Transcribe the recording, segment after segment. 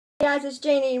Hey guys, it's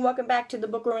Janie and welcome back to the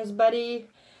Bookworm's Buddy.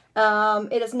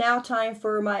 It is now time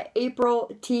for my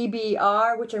April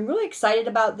TBR, which I'm really excited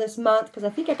about this month because I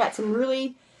think I got some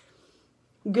really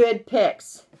good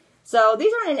picks. So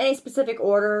these aren't in any specific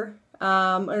order,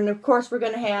 and of course we're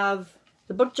going to have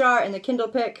the book jar and the Kindle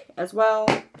pick as well.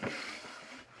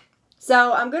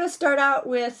 So I'm going to start out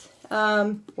with,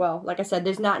 well, like I said,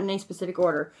 there's not in any specific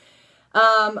order.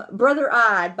 Brother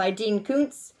Odd by Dean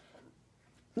Koontz.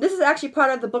 This is actually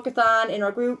part of the bookathon in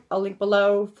our group. I'll link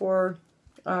below for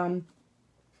our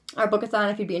bookathon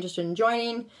if you'd be interested in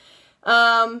joining.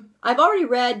 I've already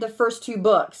read the first two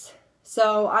books,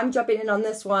 so I'm jumping in on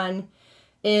this one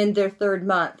in their third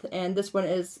month, and this one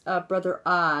is Brother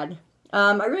Odd.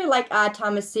 I really like Odd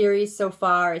Thomas series so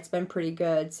far. It's been pretty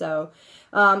good, so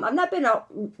I've not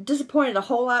been disappointed a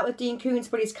whole lot with Dean Koontz,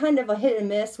 but he's kind of a hit and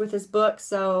miss with his books,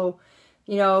 so,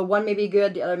 you know, one may be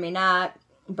good, the other may not.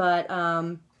 But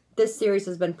this series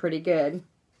has been pretty good.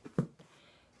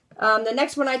 The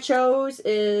next one I chose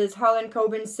is Harlan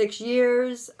Coben's 6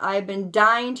 Years. I've been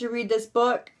dying to read this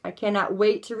book. I cannot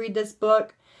wait to read this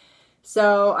book.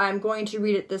 So I'm going to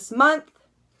read it this month.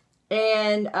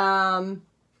 And I've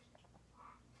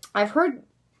heard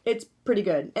it's pretty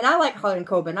good. And I like Harlan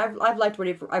Coben. I've liked what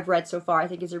I've read so far. I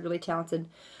think he's a really talented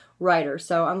writer.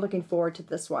 So I'm looking forward to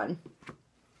this one.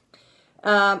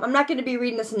 I'm not going to be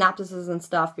reading the synopsises and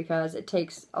stuff because it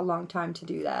takes a long time to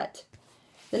do that.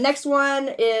 The next one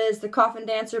is The Coffin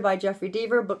Dancer by Jeffrey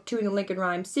Deaver, book 2 in the Lincoln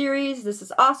Rhymes series. This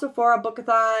is also for our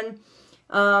bookathon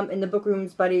in the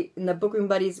Bookroom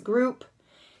Buddies group.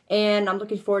 And I'm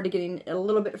looking forward to getting a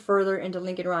little bit further into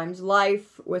Lincoln Rhymes'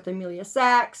 life with Amelia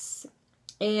Sachs.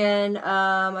 And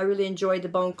I really enjoyed The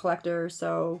Bone Collector,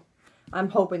 so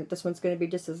I'm hoping that this one's going to be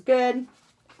just as good.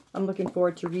 I'm looking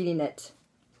forward to reading it.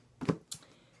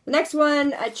 The next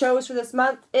one I chose for this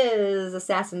month is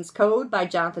Assassin's Code by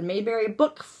Jonathan Mayberry,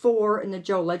 book 4 in the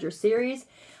Joe Ledger series.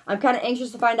 I'm kind of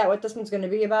anxious to find out what this one's going to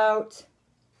be about.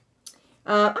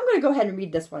 I'm going to go ahead and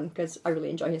read this one because I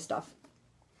really enjoy his stuff.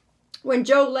 When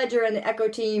Joe Ledger and the Echo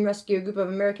team rescue a group of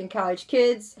American college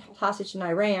kids hostage in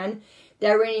Iran, the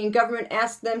Iranian government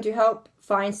asked them to help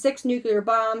find 6 nuclear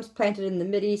bombs planted in the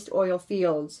Mideast oil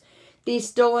fields. These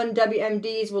stolen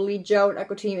WMDs will lead Joe and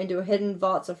Echo Team into a hidden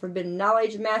vaults of forbidden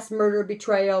knowledge, mass murder,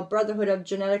 betrayal, brotherhood of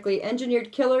genetically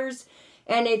engineered killers,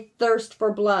 and a thirst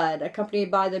for blood.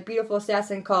 Accompanied by the beautiful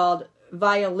assassin called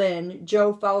Violin,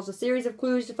 Joe follows a series of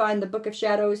clues to find the Book of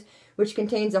Shadows, which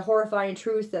contains a horrifying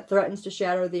truth that threatens to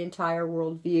shatter the entire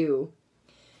worldview.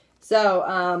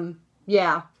 So,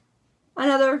 yeah.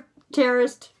 Another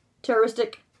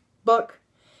terroristic book.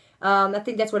 I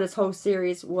think that's what his whole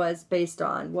series was based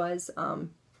on, was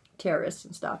terrorists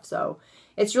and stuff. So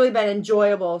it's really been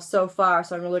enjoyable so far,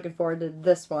 so I'm really looking forward to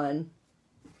this one.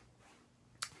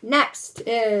 Next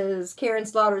is Karen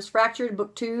Slaughter's Fractured,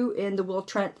 book 2 in the Will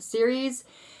Trent series.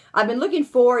 I've been looking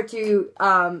forward to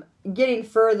getting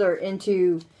further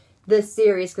into this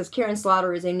series because Karen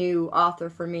Slaughter is a new author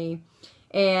for me.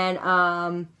 And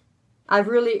I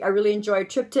really enjoyed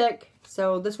Triptych,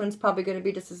 so this one's probably going to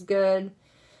be just as good.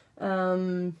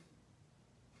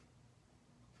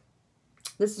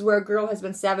 This is where a girl has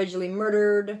been savagely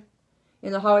murdered.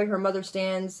 In the hallway, her mother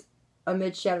stands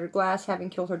amid shattered glass,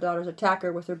 having killed her daughter's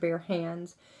attacker with her bare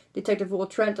hands. Detective Will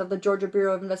Trent of the Georgia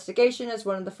Bureau of Investigation is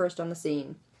one of the first on the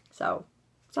scene. So,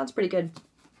 sounds pretty good.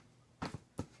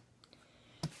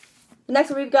 The next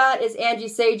one we've got is Angie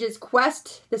Sage's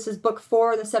Quest. This is book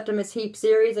 4 in the Septimus Heap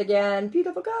series. Again,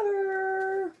 beautiful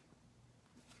cover.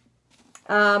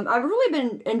 I've really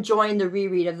been enjoying the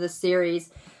reread of this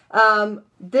series.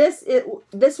 This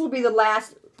will be the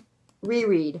last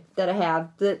reread that I have.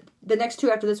 The next two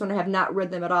after this one I have not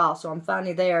read them at all, so I'm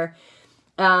finally there.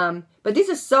 But these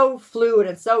are so fluid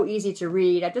and so easy to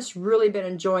read. I've just really been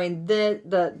enjoying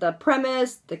the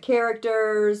premise, the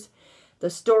characters, the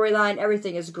storyline.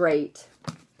 Everything is great.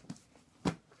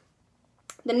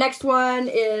 The next one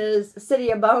is City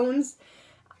of Bones.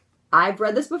 I've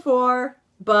read this before,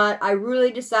 but I really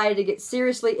decided to get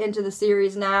seriously into the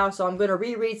series now, so I'm going to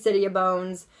reread City of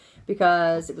Bones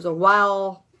because it was a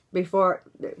while before,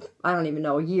 I don't even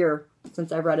know, a year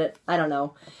since I read it. I don't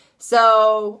know.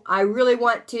 So I really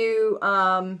want to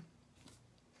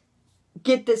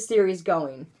get this series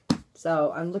going.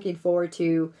 So I'm looking forward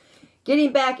to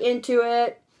getting back into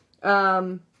it.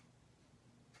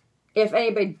 If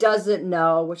anybody doesn't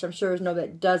know, which I'm sure there's nobody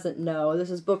that doesn't know, this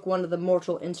is book 1 of the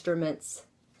Mortal Instruments.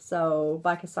 So,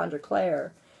 by Cassandra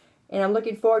Clare. And I'm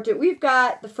looking forward to it. We've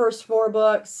got the first 4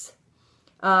 books.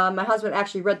 My husband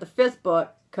actually read the 5th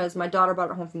book because my daughter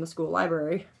brought it home from the school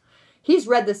library. He's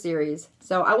read the series.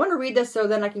 So I want to read this so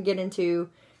then I can get into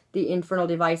The Infernal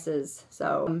Devices.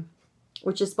 So,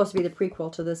 which is supposed to be the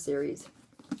prequel to this series.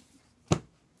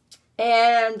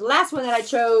 And the last one that I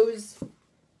chose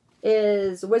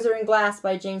is Wizard and Glass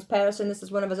by James Patterson. This is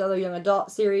one of his other young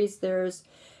adult series.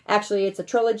 It's a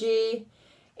trilogy,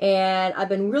 and I've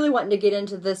been really wanting to get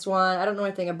into this one. I don't know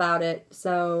anything about it,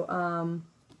 so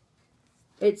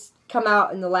it's come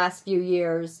out in the last few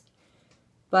years,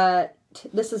 but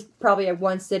this is probably a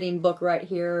one-sitting book right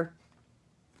here.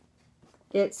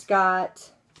 It's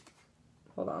got,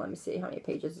 hold on, let me see how many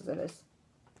pages is in this.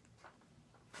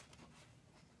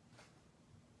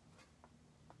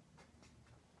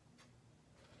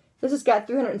 This has got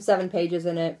 307 pages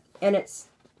in it, and it's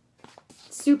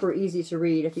super easy to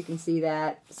read, if you can see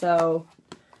that. So,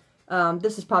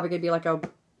 this is probably going to be like a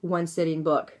one-sitting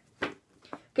book.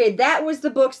 Okay, that was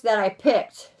the books that I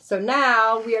picked. So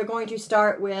now we are going to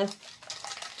start with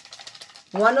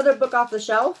one other book off the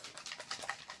shelf.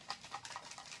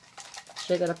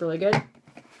 Shake that up really good.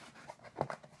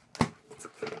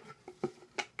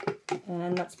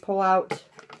 And let's pull out,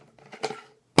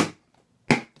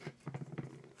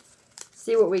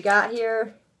 see what we got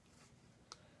here.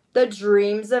 The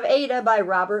Dreams of Ada by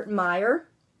Robert Meyer.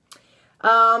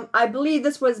 I believe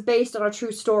this was based on a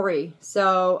true story.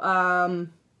 So,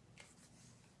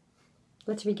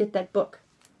 let me get that book.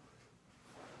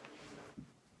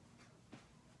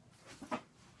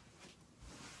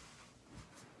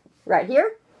 Right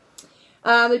here.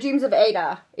 The Dreams of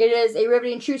Ada. It is a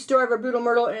riveting true story of a brutal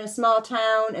murder in a small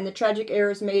town and the tragic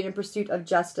errors made in pursuit of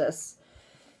justice.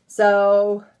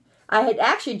 So, I had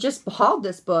actually just hauled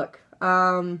this book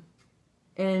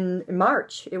in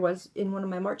March. It was in one of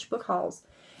my March book hauls.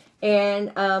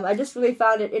 And I just really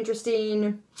found it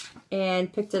interesting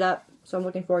and picked it up. So I'm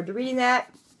looking forward to reading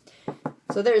that.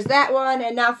 So there's that one.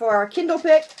 And now for our Kindle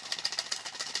pick.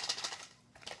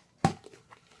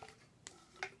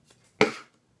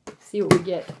 See what we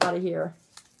get out of here.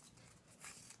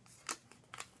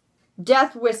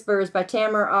 Death Whispers by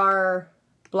Tamara R.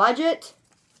 Blodgett.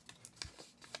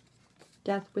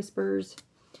 Death Whispers.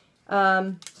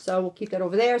 So we'll keep that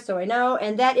over there so I know.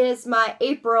 And that is my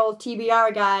April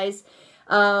TBR, guys.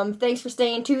 Thanks for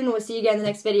staying tuned. We'll see you again in the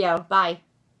next video. Bye.